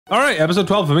All right, episode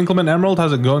 12 of Inclement Emerald.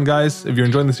 How's it going, guys? If you're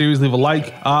enjoying the series, leave a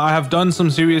like. I have done some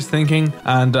serious thinking,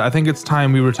 and I think it's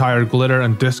time we retire Glitter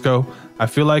and Disco. I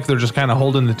feel like they're just kind of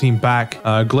holding the team back.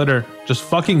 Glitter just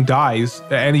fucking dies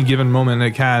at any given moment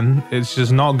it can. It's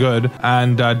just not good.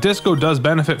 And Disco does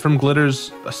benefit from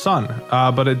Glitter's sun,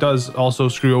 but it does also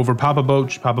screw over Papa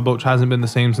Boach. Papa Boach hasn't been the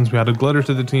same since we added Glitter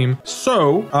to the team.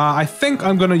 So I think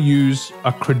I'm going to use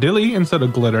a Credilli instead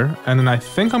of Glitter, and then I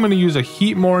think I'm going to use a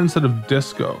Heatmore instead of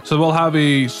Disco. So we'll have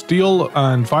a Steel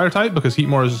and Fire type, because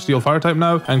Heatmore is a Steel Fire type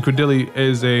now, and Credilli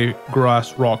is a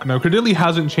Grass Rock. Now, Credilli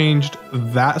hasn't changed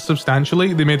that substantially.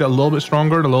 They made it a little bit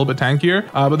stronger and a little bit tankier,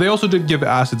 but they also did give it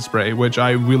Acid Spray, which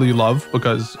I really love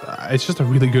because it's just a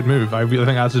really good move. I really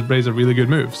think Acid Spray is a really good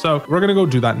move. So we're gonna go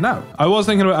do that now. I was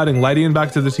thinking about adding Lydian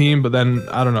back to the team, but then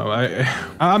I don't know.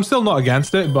 I'm still not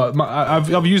against it, but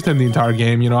I've used him the entire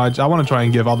game. You know, I want to try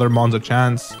and give other mons a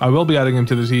chance. I will be adding him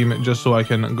to the team just so I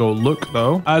can go look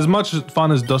though. As much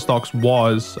fun as Dustox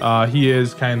was, he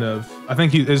is kind of, I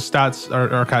think his stats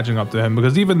are catching up to him,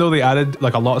 because even though they added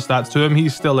like a lot of stats to him, he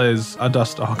still is a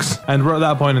Dustox. And we're at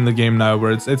that point in the game now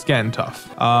where it's getting tough.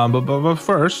 But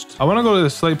first, I want to go to the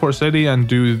Slateport City and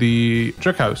do the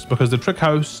Trick House, because the Trick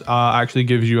House actually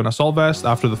gives you an Assault Vest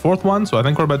after the 4th one. So I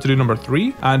think we're about to do number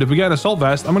 3. And if we get an Assault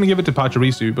Vest, I'm going to give it to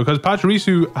Pachirisu, because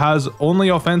Pachirisu has only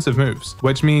offensive moves,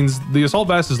 which means the Assault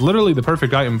Vest is literally the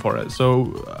perfect item for it. So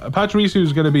Pachirisu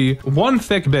is going to be one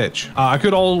thick bitch. I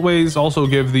could always also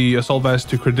give the Assault Vest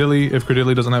to Credilli if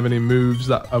Credilli doesn't have any moves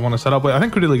that I want to set up with. I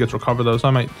think Credilli gets Recover though, so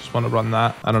I might just want to run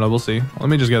that. I don't know, we'll see. Let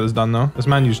me just get this done though. This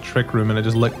man used Trick Room and it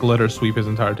just let Glitter sweep his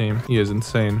entire team. He is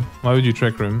insane. Why would you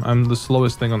Trick Room? I'm the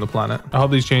slowest thing on the planet. I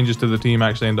hope these changes to the team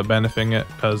actually end up benefiting it,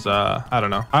 because I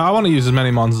don't know. I want to use as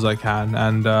many mons as I can,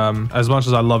 and as much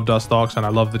as I love Dustox and I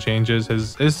love the changes,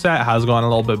 his set has gone a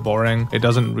little bit boring. It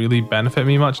doesn't really benefit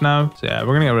me much now. So yeah,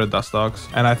 we're gonna get rid of Dustox.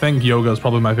 And I think Yoga is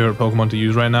probably my favorite Pokemon to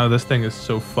use right now. This thing is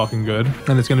so fucking good,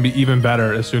 and it's gonna be even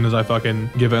better as soon as I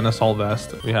fucking give it an Assault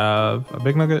Vest. We have a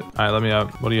Big Nugget. All right, let me out.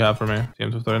 What do you have for me?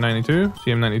 CM3092.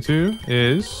 CM92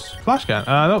 is Flash Can.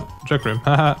 Nope, Trick Room.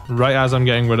 Right as I'm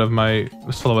getting rid of my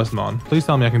slowest mon. Please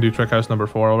tell me I can do Trick House number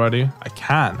 4 already. I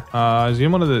can. Is he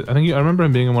in one of the, I remember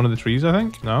him being in one of the trees, I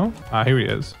think. No? Here he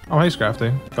is. Oh, hey,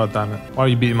 Scrafty. God damn it. Why are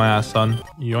you beating my ass, son?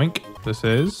 Yoink. This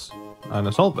is an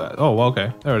Assault Vest. Oh, well,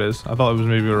 okay. There it is. I thought it was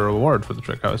maybe a reward for the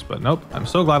Trick House, but nope. I'm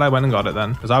so glad I went and got it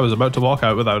then, because I was about to walk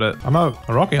out without it. I'm out.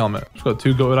 A Rocky Helmet. Just got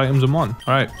 2 goated items in one.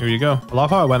 All right, here you go. I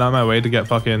love how I went out of my way to get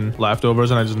fucking leftovers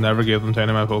and I just never gave them to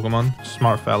any of my Pokemon.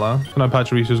 Smart fella. So now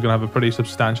Pachirisu is going to have a pretty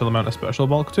substantial amount of special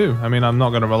bulk too. I mean, I'm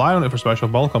not going to rely on it for special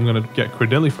bulk. I'm going to get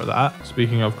Credilli for that.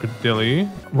 Speaking of Credilli,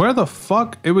 where the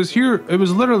fuck? It was here. It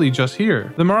was literally just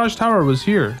here. The Mirage Tower was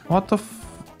here. What the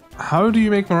How do you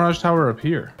make Mirage Tower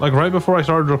appear? Like right before I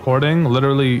started recording,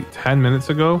 literally 10 minutes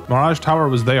ago, Mirage Tower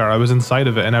was there. I was inside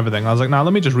of it and everything. I was like, nah,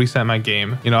 let me just reset my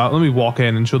game. You know, let me walk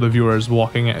in and show the viewers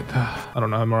walking it. I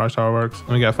don't know how Mirage Tower works.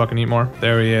 Let me get a fucking Heatmore.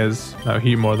 There he is. Now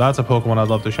Heatmore, that's a Pokemon I'd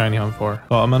love to shiny hunt for.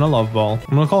 But I'm in a Love Ball.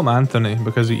 I'm gonna call him Anthony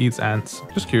because he eats ants.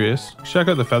 Just curious. Check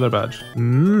out the Feather Badge.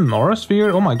 Aura Sphere.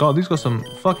 Oh my god, these got some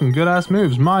fucking good ass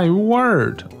moves. My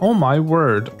word. Oh my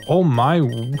word. Oh my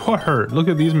word. Look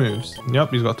at these moves.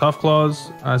 Yep, he's got Tough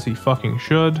Claws, as he fucking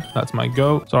should. That's my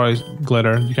goat. Sorry,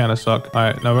 Glitter, you kind of suck. All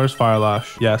right, now where's Fire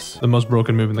Lash? Yes, the most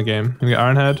broken move in the game. Can we get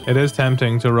Iron Head? It is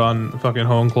tempting to run fucking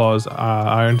Hone Claws,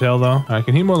 Iron Tail though. All right,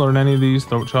 can Heatmore learn any of these?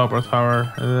 Throat Chop, Earth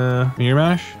Power, Meteor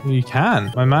Mash? He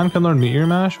can. My man can learn Meteor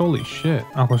Mash? Holy shit.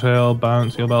 Aqua Tail,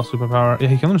 Bounce, Heal Bell, Superpower. Yeah,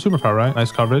 he can learn Superpower, right?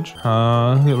 Nice coverage.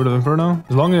 Get rid of Inferno.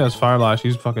 As long as he has Fire Lash,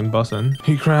 he's fucking bussin'.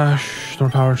 Heat Crash, Storm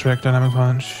Power Trick, Dynamic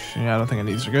Punch. Yeah, I don't think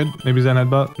any of these are good. Maybe Zen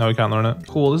Headbutt. No, he can't learn it.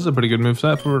 Cool, this is a pretty good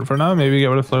moveset for now. Maybe get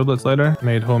rid of Flare Blitz later.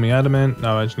 Made Homie Adamant.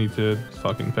 Now I just need to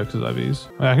fucking fix his IVs.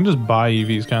 I can just buy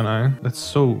EVs, can't I? That's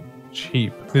so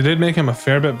cheap. They did make him a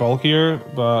fair bit bulkier,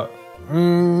 but I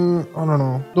don't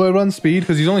know. Do I run speed?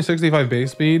 Because he's only 65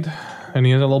 base speed. And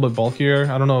he is a little bit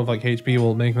bulkier. I don't know if like HP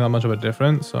will make that much of a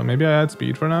difference. So maybe I add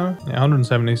speed for now. Yeah,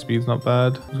 170 speed's not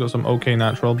bad. He's got some okay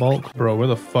natural bulk. Bro, where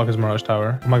the fuck is Mirage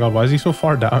Tower? Oh my god, why is he so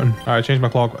far down? All right, changed my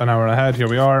clock an hour ahead. Here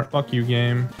we are. Fuck you,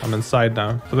 game. I'm inside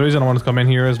now. So the reason I wanted to come in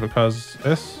here is because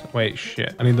this. Wait,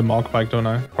 shit. I need the Mach Bike, don't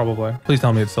I? Probably. Please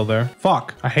tell me it's still there.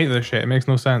 Fuck. I hate this shit. It makes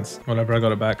no sense. Whatever, I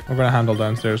got it back. We're gonna handle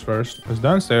downstairs first. Because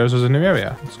downstairs is a new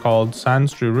area. It's called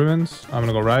Sandstrew Ruins. I'm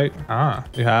gonna go right.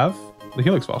 We have the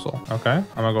Helix Fossil. Okay, I'm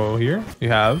gonna go here. We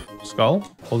have Skull,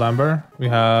 Old Amber. We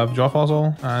have Jaw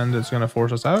Fossil, and it's gonna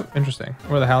force us out. Interesting.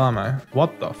 Where the hell am I?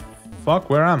 What the fuck?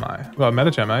 Where am I? Got a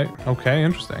Medichemite. Okay,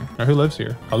 interesting. Now who lives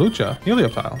here? Kalucha,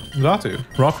 Helioptile, Zatu,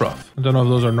 Rockruff. I don't know if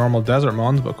those are normal desert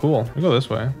mons, but cool. We go this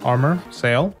way. Armor,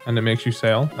 sail, and it makes you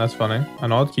sail. That's funny.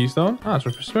 An odd keystone. Ah, it's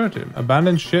Respirative.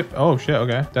 Abandoned ship. Oh shit,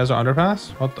 okay. Desert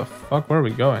underpass. What the fuck? Where are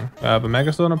we going? I have a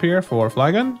Megastone up here for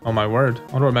Flagon. Oh my word.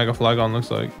 I wonder what Mega Flagon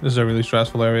looks like. This is a really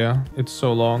stressful area. It's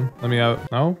so long. Let me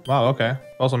out. No? Wow, okay.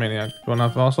 Fossil Maniac. Do you want to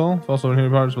have Fossil? Fossil and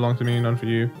human parts belong to me, none for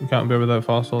you. You can't bear without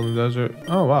Fossil in the desert.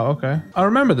 Oh, wow, okay. I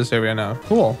remember this area now.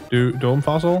 Cool. Dome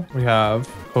Fossil. We have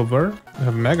Cover. We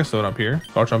have Megastone up here.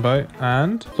 Garchompite.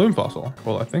 And Plume Fossil.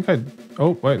 Well, I think I...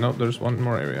 Oh, wait, no, there's one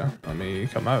more area. Let me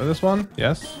come out of this one.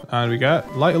 Yes. And we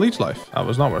got Leech Life. That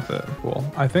was not worth it. Cool.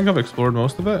 I think I've explored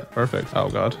most of it. Perfect. Oh,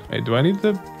 God. Hey, do I need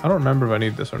the... I don't remember if I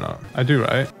need this or not. I do,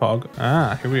 right? Pog.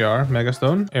 Ah, here we are.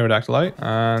 Megastone. Aerodactylite.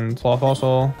 And Claw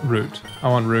Fossil. Root.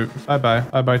 I want Root. Bye-bye.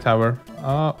 Bye-bye, Tower.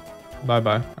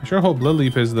 Bye-bye. I sure hope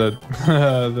Lilleaf is the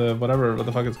the whatever what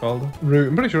the fuck it's called. Root.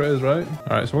 I'm pretty sure it is, right?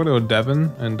 All right, so we're gonna go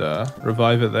Devon and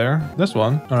revive it there. This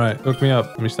one. All right, hook me up.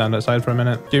 Let me stand outside for a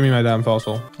minute. Give me my damn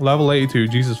fossil. Level 82.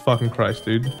 Jesus fucking Christ,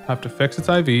 dude. Have to fix its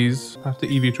IVs. Have to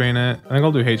EV train it. I think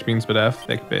I'll do HP and Spadef.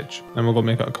 Thick bitch. Then we'll go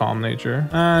make it a calm nature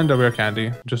and a rare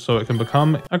candy, just so it can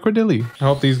become a Credilli. I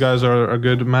hope these guys are a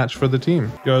good match for the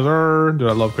team. You guys are. Dude,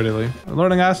 I love Credilli.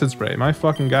 Learning Acid Spray. My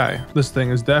fucking guy. This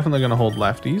thing is definitely gonna hold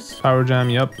lefties. Power Jam,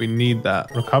 yep, we need that.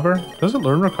 Recover? Does it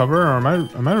learn Recover, or am I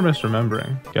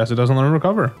misremembering? Yes, it doesn't learn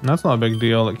Recover. That's not a big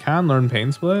deal. It can learn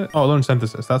Pain Split. Oh, learn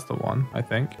Synthesis. That's the one, I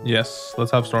think. Yes,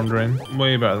 let's have Storm Drain.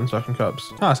 Way better than Suction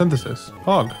Cups. Ah, Synthesis.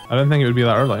 Fog. I didn't think it would be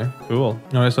that early. Cool.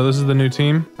 Alright, so this is the new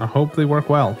team. I hope they work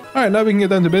well. Alright, now we can get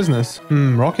down to business.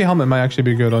 Rocky Helmet might actually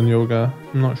be good on Yoga.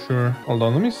 I'm not sure. Hold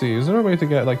on, let me see. Is there a way to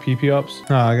get like PP ups?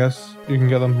 Ah, I guess you can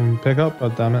get them from pickup.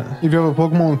 God damn it. If you have a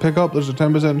Pokemon with pickup, there's a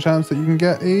 10% chance that you can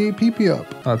get a PP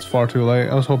up. That's far too late.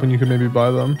 I was hoping you could maybe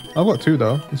buy them. I've got 2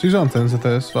 though. Let's use on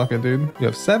Synthesis. Fuck it, dude. You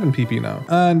have 7 PP now.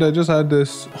 And I just had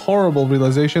this horrible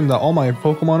realization that all my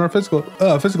Pokemon are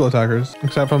physical attackers,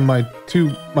 except for my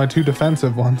two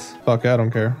defensive ones. Fuck it, I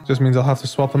don't care. Just means I'll have to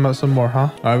swap them out some more, huh?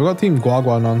 Alright, we got Team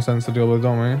Guagua nonsense to deal with,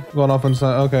 don't we? Going off and say,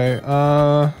 okay,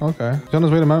 okay. He's on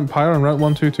his way to Mount Pyre on Route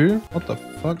 122. What the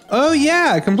fuck? Oh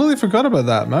yeah, I completely forgot about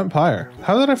that. Mount Pyre.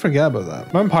 How did I forget about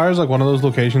that? Mount Pyre is like one of those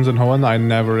locations in Hoenn that I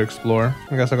never explore.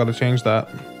 I guess I gotta change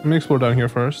that. Let me explore down here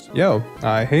first. Yo,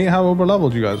 I hate how over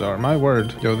leveled you guys are. My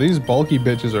word. Yo, these bulky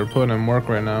bitches are putting in work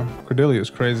right now. Cordelia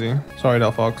is crazy. Sorry,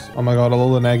 Delphox. Oh my god,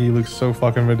 Alolanagi looks so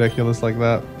fucking ridiculous like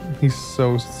that. He's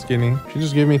so skinny. She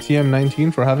just gave me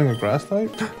TM19 for having a grass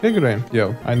type? Giga.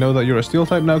 Yo, I know that you're a steel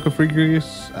type now,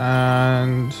 Caprigus,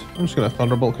 and I'm just gonna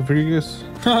Thunderbolt Caprigus.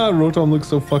 Haha, Rotom looks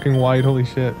so fucking wide, holy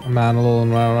shit. Manalol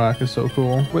and Rarak is so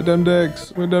cool. With them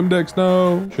dicks,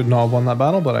 no. Should not have won that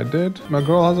battle, but I did. My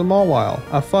girl has a Mawile.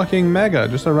 A fucking Mega,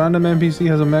 just a random NPC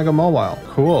has a Mega Mawile.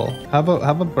 Cool. Have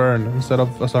a burn instead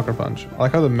of a Sucker Punch. I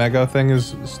like how the Mega thing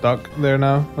is stuck there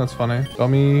now. That's funny.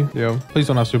 Dummy. Yo, please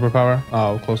don't have superpower.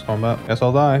 Oh, close combat. Guess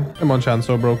I'll die. Hitmonchan's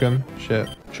so broken. Shit.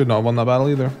 Should not have won that battle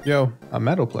either. Yo, a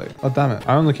Metal Plate. Oh, damn it.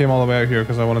 I only came all the way out here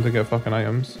because I wanted to get fucking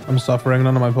items. I'm suffering.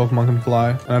 None of my Pokemon can fly.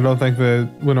 And I don't think the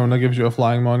Winona gives you a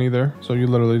flying mon either. So you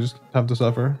literally just have to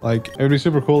suffer. Like, it would be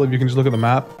super cool if you can just look at the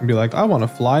map and be like, I want to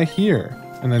fly here.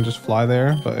 And then just fly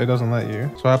there, but it doesn't let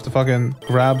you. So I have to fucking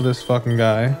grab this fucking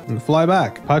guy and fly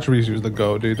back. Pachirisu the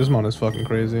go, dude. This mon is fucking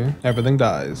crazy. Everything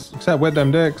dies. Except with them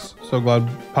dicks. So glad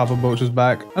Papa Boach is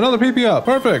back. Another PP up.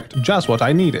 Perfect. Just what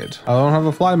I needed. I don't have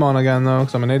a Flymon again, though,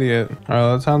 because I'm an idiot. All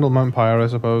right, let's handle Mount Pyre, I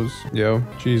suppose. Yo,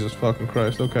 Jesus fucking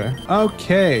Christ. Okay.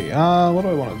 Okay, what do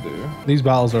I want to do? These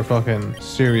battles are fucking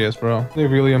serious, bro. They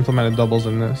really implemented doubles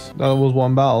in this. That was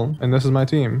one battle, and this is my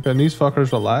team. Can these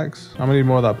fuckers relax? I'm gonna need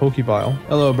more of that Pokebile.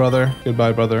 Hello, brother.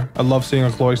 Goodbye, brother. I love seeing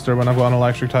a Cloyster when I've got an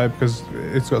electric type because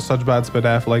it's got such bad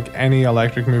Spadef. Like, any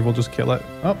electric move will just kill it.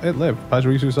 Oh, it lived.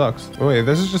 Pachirisu sucks. Oh, wait,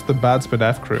 this is just the bad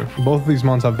Spadef crew. Both of these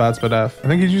mons have bad Spadef. I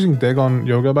think he's using Dig on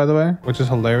Yoga, by the way, which is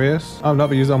hilarious. Oh, no,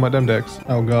 but he's on with them dicks.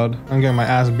 Oh, God. I'm getting my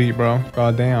ass beat, bro.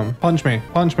 God damn. Punch me.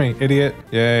 Punch me, idiot.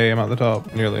 Yay, I'm at the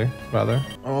top. Nearly, rather.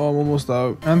 Oh, I'm almost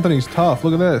out. Anthony's tough.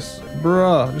 Look at this.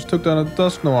 Bruh. Just took down a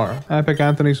Dusknoir. Epic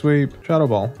Anthony sweep. Shadow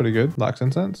Ball. Pretty good. Lax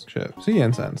Incense. Shit. Sea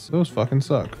Incense. Those fucking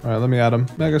suck. All right, let me add them.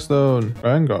 Megastone.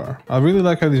 Rengar. I really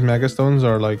like how these Megastones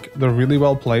are like, they're really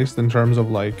well placed in terms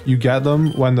of like, you get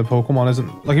them when the Pokemon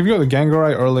isn't, like if you got the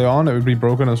Gengarite early on, it would be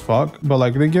broken as fuck. But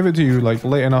like they give it to you like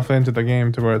late enough into the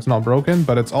game to where it's not broken,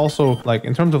 but it's also like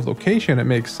in terms of location, it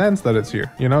makes sense that it's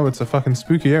here. You know, it's a fucking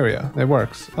spooky area. It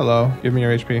works. Hello, give me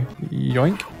your HP.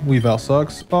 Yoink. Weavile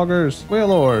sucks. Boggers.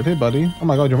 Wailord. Hey buddy. Oh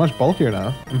my god, you're much bulkier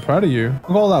now. I'm proud of you.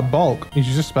 Look at all that bulk. He's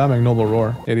just spamming Noble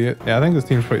Roar. Idiot. Yeah, I think this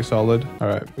team's pretty solid. All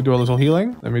right, we do a little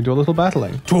healing, then we do a little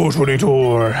battling. Tour 22.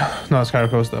 No, it's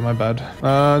Caracosta, my bad.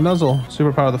 Nuzzle,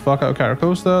 superpower the fuck out of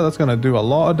Caracosta. That's gonna do a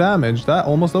lot of damage. That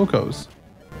almost OHKOs.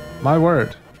 My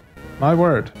word. My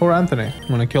word. Poor Anthony. I'm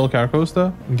gonna kill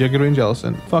Caracosta and Giga Drain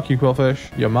Jellicent. Fuck you,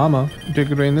 Quillfish. Your mama.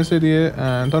 Giga Drain this idiot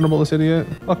and Thunderbolt this idiot.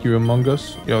 Fuck you, Among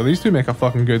Us. Yo, these two make a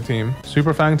fucking good team.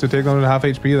 Super Fang to take them to half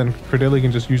HP, then Credilli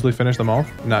can just usually finish them off.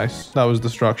 Nice. That was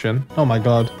destruction. Oh my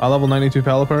god. I level 92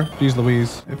 Pelipper. Jeez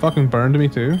Louise. It fucking burned me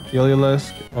too.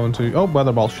 Iliolisk. 1-2. Oh,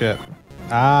 Weather Ball shit.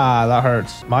 Ah, that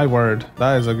hurts. My word.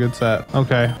 That is a good set.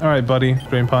 Okay. All right, buddy.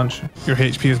 Drain Punch. Your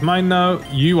HP is mine now.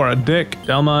 You are a dick.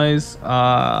 Delmise.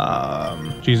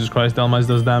 Jesus Christ. Delmise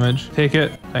does damage. Take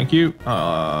it. Thank you.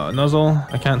 Nuzzle.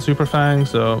 I can't Super Fang,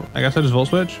 so I guess I just Volt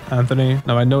Switch. Anthony.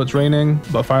 Now I know it's raining,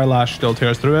 but Fire Lash still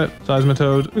tears through it.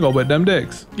 Seismitoad. We got with them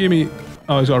dicks. Give me...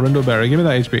 Oh, he's got a Rindo Berry. Give me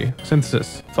that HP.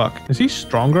 Synthesis. Fuck. Is he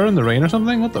stronger in the rain or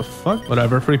something? What the fuck?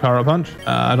 Whatever. Free Power Up Punch.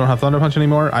 I don't have Thunder Punch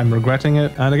anymore. I'm regretting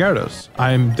it. And a Gyarados.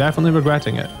 I'm definitely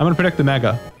regretting it. I'm gonna predict the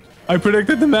Mega. I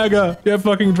predicted the Mega. Yeah,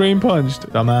 fucking Drain Punched.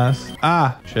 Dumbass.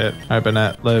 Ah, shit. All right,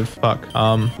 Bennett. Live. Fuck.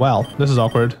 Well, this is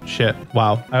awkward. Shit.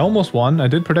 Wow. I almost won. I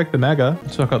did predict the Mega.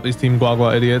 Suck up these Team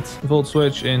Guagua idiots. Volt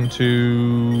Switch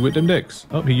into With Them Dicks.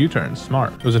 Oh, he U-turns.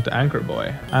 Smart. Goes into Anchor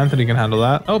Boy. Anthony can handle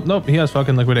that. Oh, nope. He has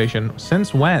fucking Liquidation.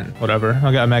 Since when? Whatever.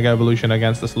 I'll get a Mega Evolution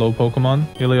against the slow Pokemon.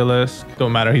 Iliolisk.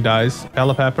 Don't matter. He dies.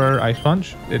 Pelipper. Ice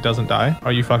Punch. It doesn't die.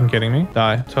 Are you fucking kidding me?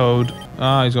 Die. Toad.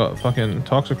 Ah, he's got fucking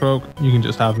Toxicroak. You can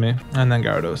just have me. And then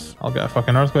Gyarados. I'll get a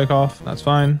fucking Earthquake off. That's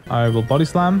fine. I will Body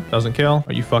Slam. Doesn't kill.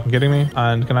 Are you fucking kidding me?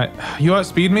 And can I... You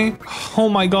outspeed me? Oh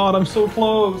my god, I'm so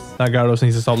close. That Gyarados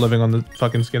needs to stop living on the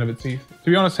fucking skin of its teeth. To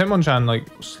be honest, Hitmonchan, like,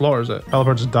 slaughters it.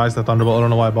 Pelipper just dies to Thunderbolt. I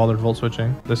don't know why I bothered Volt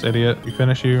Switching. This idiot. We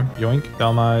finish you. Yoink.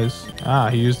 Delmise. Ah,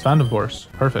 he used Phantom Force.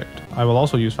 Perfect. I will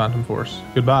also use Phantom Force.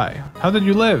 Goodbye. How did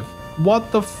you live?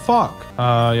 What the fuck?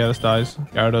 Yeah, this dies.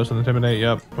 Gyarados and Intimidate,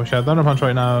 yep. Wish I had Thunder Punch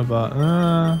right now, but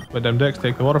with them dicks,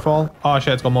 take the waterfall. Oh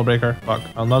shit, it's got Mold Breaker. Fuck.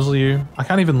 I'll nuzzle you. I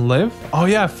can't even live? Oh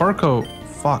yeah, Fur Coat.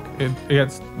 Fuck. It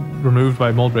gets removed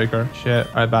by Mold Breaker. Shit.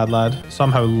 Alright, bad lad.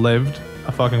 Somehow lived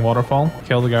a fucking waterfall.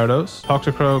 Kill the Gyarados.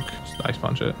 Toxicroak. Ice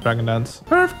Punch it. Dragon Dance.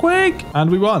 Earthquake!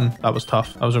 And we won. That was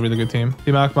tough. That was a really good team.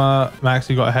 Team Aqua,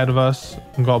 Maxi got ahead of us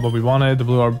and got what we wanted. The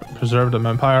Blue Orb preserved at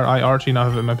Empire. I, Archie, now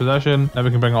have it in my possession. Now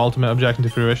we can bring our ultimate object into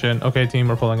fruition. Okay, team,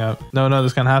 we're pulling out. No,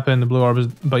 this can't happen. The Blue Orb is...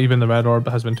 But even the Red Orb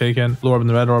has been taken. Blue Orb and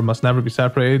the Red Orb must never be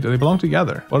separated. They belong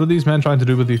together. What are these men trying to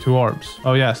do with the two orbs?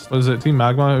 Oh, yes. Was it Team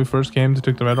Magma who first came to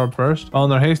take the Red Orb first? Well, in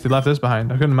their haste, they left this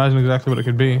behind. I couldn't imagine exactly what it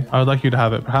could be. I would like you to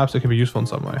have it. Perhaps it could be useful in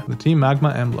some way. The Team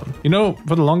Magma emblem. You know,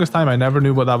 for the longest time, I never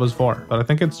knew what that was for, but I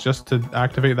think it's just to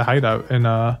activate the hideout in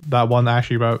that one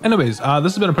Ashy route. Anyways, this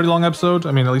has been a pretty long episode.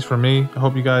 I mean, at least for me. I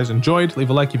hope you guys enjoyed. Leave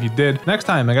a like if you did. Next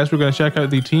time, I guess we're going to check out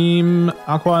the Team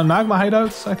Aqua and Magma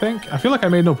hideouts, I think. I feel like I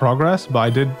made no progress, but I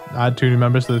did add 2 new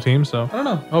members to the team, so I don't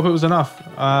know. I hope it was enough.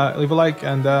 Leave a like,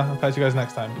 and I'll catch you guys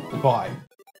next time. Bye.